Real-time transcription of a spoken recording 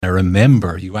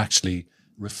remember you actually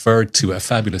referred to a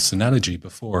fabulous analogy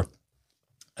before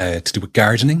to do with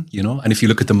gardening, and if you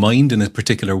look at the mind in a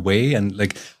particular way, and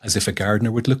like as if a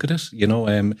gardener would look at it,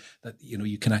 that,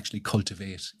 you can actually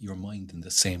cultivate your mind in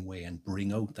the same way and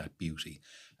bring out that beauty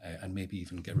and maybe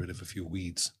even get rid of a few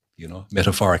weeds,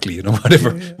 metaphorically,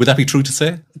 whatever. Yeah. Would that be true to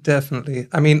say? Definitely.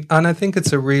 I mean, and I think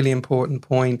it's a really important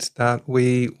point that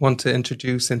we want to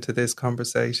introduce into this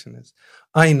conversation is,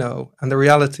 I know, and the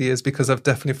reality is, because I've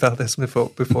definitely felt this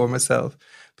before myself,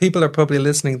 people are probably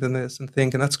listening to this and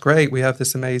thinking, that's great, we have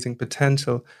this amazing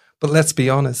potential. But let's be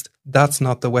honest, that's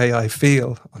not the way I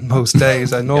feel on most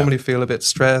days. I normally feel a bit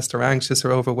stressed or anxious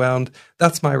or overwhelmed.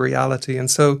 That's my reality.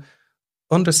 And so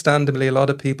understandably, a lot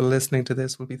of people listening to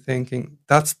this will be thinking,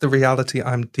 that's the reality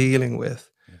I'm dealing with.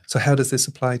 Yeah. So how does this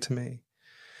apply to me?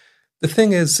 The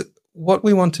thing is, what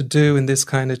we want to do in this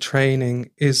kind of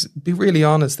training is be really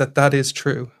honest that is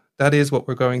true. That is what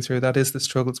we're going through. That is the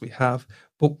struggles we have.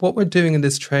 But what we're doing in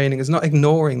this training is not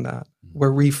ignoring that.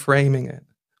 We're reframing it.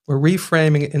 We're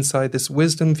reframing it inside this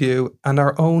wisdom view and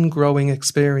our own growing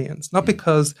experience. Not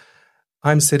because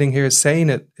I'm sitting here saying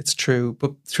it's true,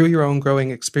 but through your own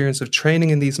growing experience of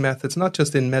training in these methods, not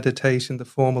just in meditation, the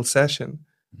formal session,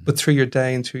 but through your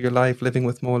day and through your life, living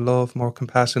with more love, more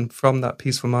compassion from that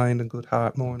peaceful mind and good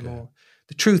heart more and more.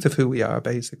 The truth of who we are,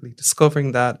 basically,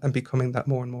 discovering that and becoming that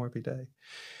more and more every day.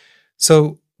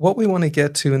 So what we want to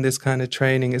get to in this kind of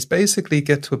training is basically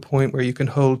get to a point where you can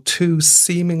hold two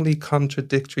seemingly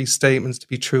contradictory statements to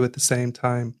be true at the same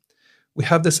time. We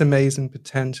have this amazing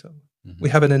potential. We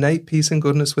have an innate peace and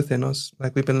goodness within us,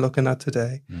 like we've been looking at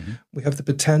today. We have the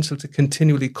potential to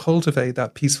continually cultivate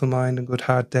that peaceful mind and good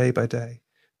heart day by day.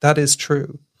 That is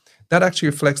true. That actually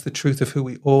reflects the truth of who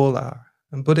we all are.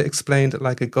 And Buddha explained it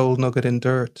like a gold nugget in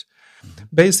dirt.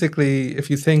 Basically, if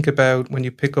you think about when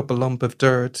you pick up a lump of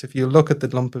dirt, if you look at the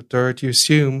lump of dirt,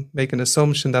 you make an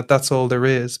assumption that that's all there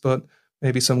is, but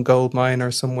maybe some gold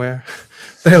miner somewhere,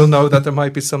 they'll know that there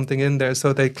might be something in there.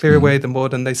 So they clear away the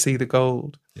mud and they see the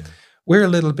gold. Yeah. We're a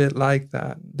little bit like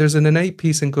that. There's an innate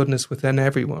peace and goodness within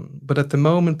everyone. But at the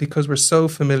moment, because we're so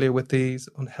familiar with these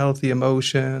unhealthy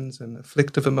emotions and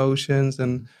afflictive emotions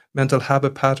and mental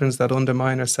habit patterns that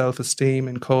undermine our self-esteem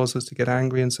and cause us to get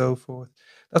angry and so forth,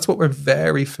 that's what we're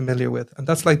very familiar with. And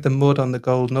that's like the mud on the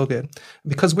gold nugget. And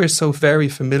because we're so very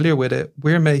familiar with it,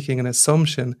 we're making an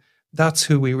assumption that's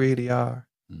who we really are.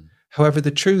 However,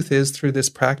 the truth is, through this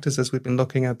practice, as we've been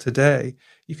looking at today,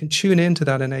 you can tune into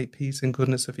that innate peace and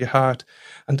goodness of your heart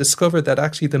and discover that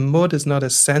actually the mud is not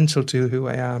essential to who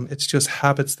I am. It's just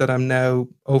habits that I'm now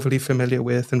overly familiar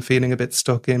with and feeling a bit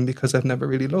stuck in because I've never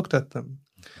really looked at them.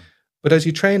 But as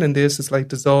you train in this, it's like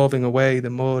dissolving away the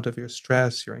mud of your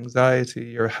stress, your anxiety,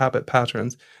 your habit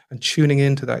patterns, and tuning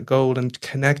into that gold and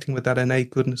connecting with that innate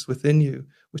goodness within you,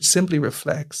 which simply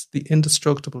reflects the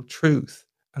indestructible truth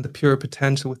and the pure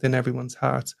potential within everyone's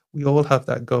hearts. We all have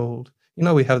that gold.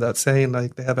 We have that saying,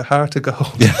 like, they have a heart of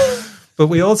gold. Yeah. But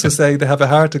we also say they have a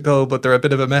heart of gold, but they're a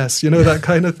bit of a mess, that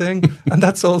kind of thing. And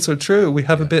that's also true. We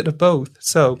have a bit of both.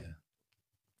 So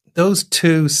those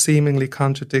two seemingly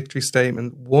contradictory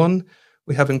statements. One,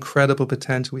 we have incredible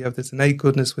potential. We have this innate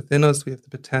goodness within us. We have the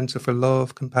potential for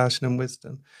love, compassion, and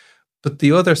wisdom. But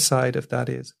the other side of that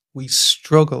is we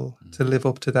struggle to live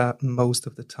up to that most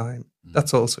of the time.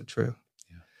 That's also true.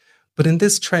 But in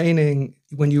this training,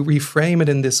 when you reframe it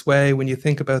in this way, when you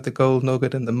think about the gold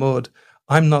nugget and the mud,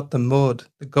 I'm not the mud.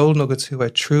 The gold nugget's who I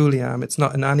truly am. It's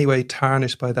not in any way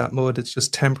tarnished by that mud. It's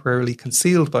just temporarily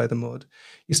concealed by the mud.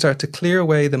 You start to clear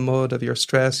away the mud of your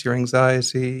stress, your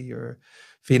anxiety, your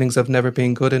feelings of never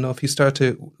being good enough. You start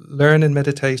to learn in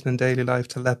meditation and daily life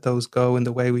to let those go in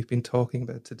the way we've been talking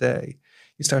about today.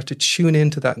 You start to tune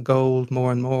into that gold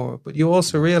more and more. But you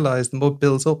also realize the mud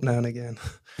builds up now and again.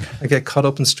 I get caught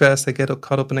up in stress. I get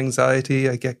caught up in anxiety.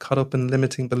 I get caught up in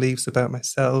limiting beliefs about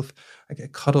myself. I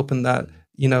get caught up in that,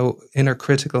 inner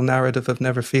critical narrative of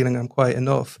never feeling I'm quite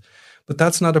enough. But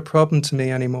that's not a problem to me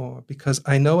anymore because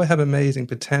I know I have amazing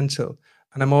potential.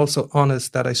 And I'm also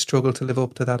honest that I struggle to live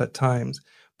up to that at times.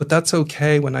 But that's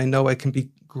okay when I know I can be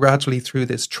gradually through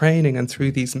this training and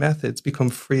through these methods become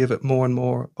free of it more and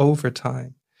more over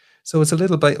time. So it's a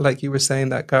little bit like you were saying,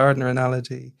 that gardener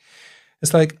analogy.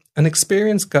 It's like an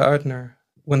experienced gardener,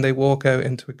 when they walk out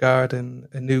into a garden,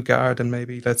 a new garden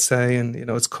maybe, let's say, and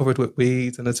it's covered with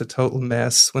weeds and it's a total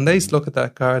mess. When they look at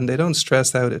that garden, they don't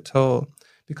stress out at all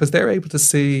because they're able to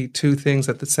see two things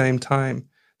at the same time.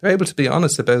 They're able to be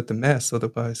honest about the mess,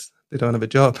 otherwise they don't have a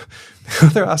job. The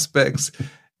other aspects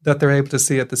that they're able to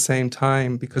see at the same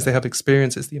time because they have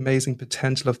experience is the amazing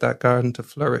potential of that garden to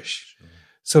flourish. Sure.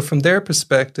 So from their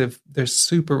perspective, they're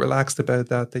super relaxed about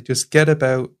that. They just get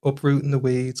about uprooting the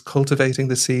weeds, cultivating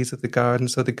the seeds of the garden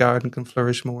so the garden can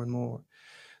flourish more and more.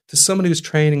 To someone who's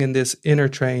training in this inner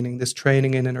training, this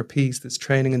training in inner peace, this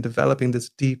training in developing this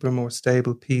deeper, more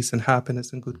stable peace and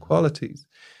happiness and good qualities,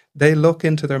 they look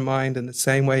into their mind in the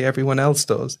same way everyone else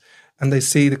does, and they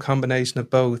see the combination of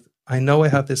both. I know I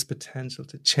have this potential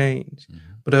to change,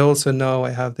 but I also know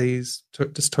I have these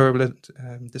turbulent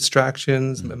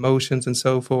distractions, emotions, and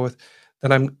so forth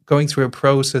that I'm going through a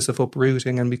process of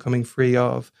uprooting and becoming free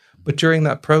of. But during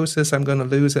that process, I'm going to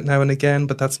lose it now and again,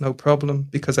 but that's no problem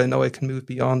because I know I can move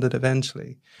beyond it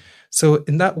eventually. So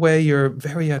in that way, you're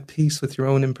very at peace with your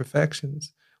own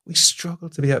imperfections. We struggle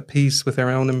to be at peace with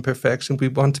our own imperfection. We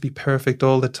want to be perfect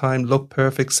all the time, look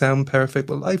perfect, sound perfect.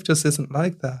 But life just isn't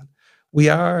like that. We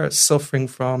are suffering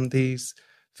from these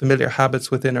familiar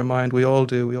habits within our mind. We all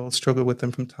do. We all struggle with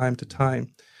them from time to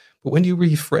time. But when you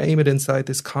reframe it inside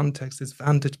this context, this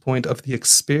vantage point of the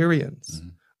experience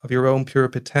of your own pure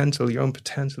potential, your own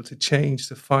potential to change,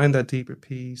 to find that deeper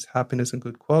peace, happiness, and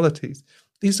good qualities,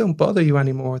 these don't bother you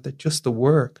anymore. They're just the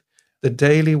work, the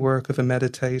daily work of a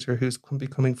meditator who's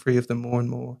becoming free of them more and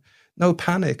more. No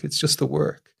panic. It's just the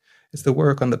work. It's the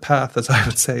work on the path, as I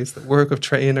would say. It's the work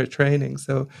of inner training.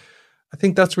 So I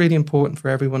think that's really important for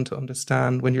everyone to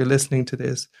understand when you're listening to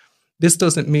this. This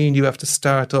doesn't mean you have to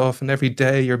start off and every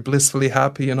day you're blissfully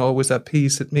happy and always at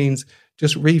peace. It means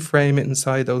just reframe it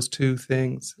inside those two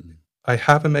things. I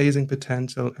have amazing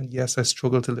potential, and yes, I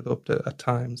struggle to live up to it at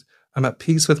times. I'm at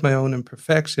peace with my own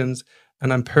imperfections,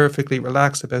 and I'm perfectly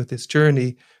relaxed about this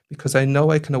journey because I know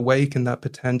I can awaken that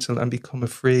potential and become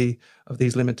free of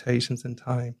these limitations in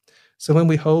time. So when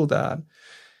we hold that,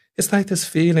 it's like this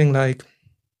feeling like,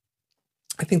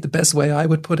 I think the best way I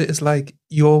would put it is like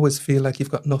you always feel like you've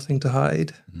got nothing to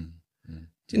hide.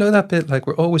 Do you know that bit? Like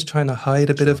we're always trying to hide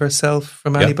a bit of ourselves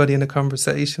from anybody in a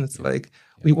conversation. It's like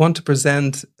we want to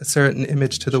present a certain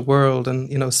image to the world,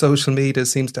 and social media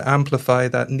seems to amplify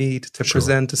that need to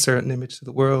present a certain image to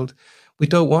the world. We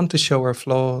don't want to show our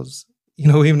flaws.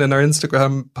 Even in our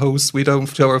Instagram posts, we don't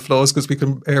show our flaws because we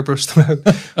can airbrush them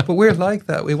out. But we're like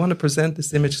that. We want to present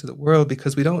this image to the world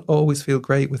because we don't always feel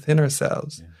great within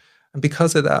ourselves. And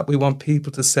because of that, we want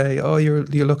people to say, oh, you're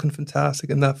looking fantastic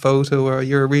in that photo, or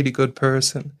you're a really good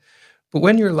person. But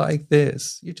when you're like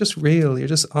this, you're just real, you're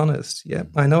just honest. Yeah,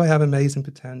 I know I have amazing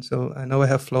potential. I know I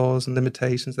have flaws and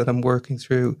limitations that I'm working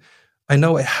through. I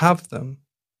know I have them,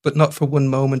 but not for one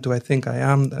moment do I think I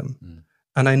am them.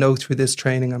 And I know through this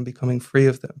training, I'm becoming free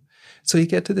of them. So you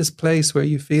get to this place where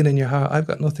you feel in your heart, I've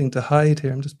got nothing to hide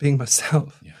here. I'm just being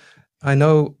myself. I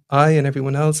know I and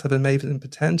everyone else have amazing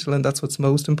potential, and that's what's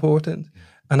most important.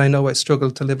 And I know I struggle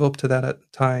to live up to that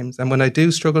at times. And when I do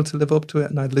struggle to live up to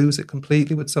it and I lose it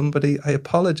completely with somebody, I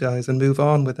apologize and move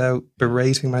on without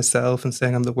berating myself and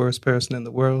saying I'm the worst person in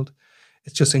the world.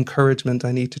 It's just encouragement.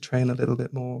 I need to train a little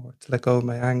bit more to let go of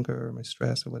my anger or my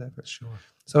stress or whatever.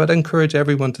 So I'd encourage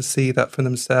everyone to see that for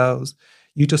themselves.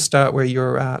 You just start where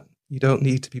you're at. You don't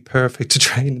need to be perfect to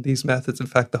train in these methods. In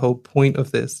fact, the whole point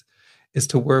of this is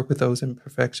to work with those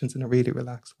imperfections in a really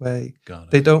relaxed way.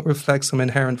 They don't reflect some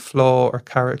inherent flaw or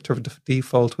character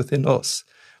default within us.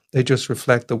 They just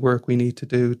reflect the work we need to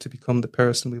do to become the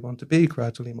person we want to be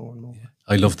gradually more and more.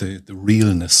 I love the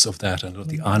realness of that. I love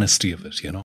the honesty of it,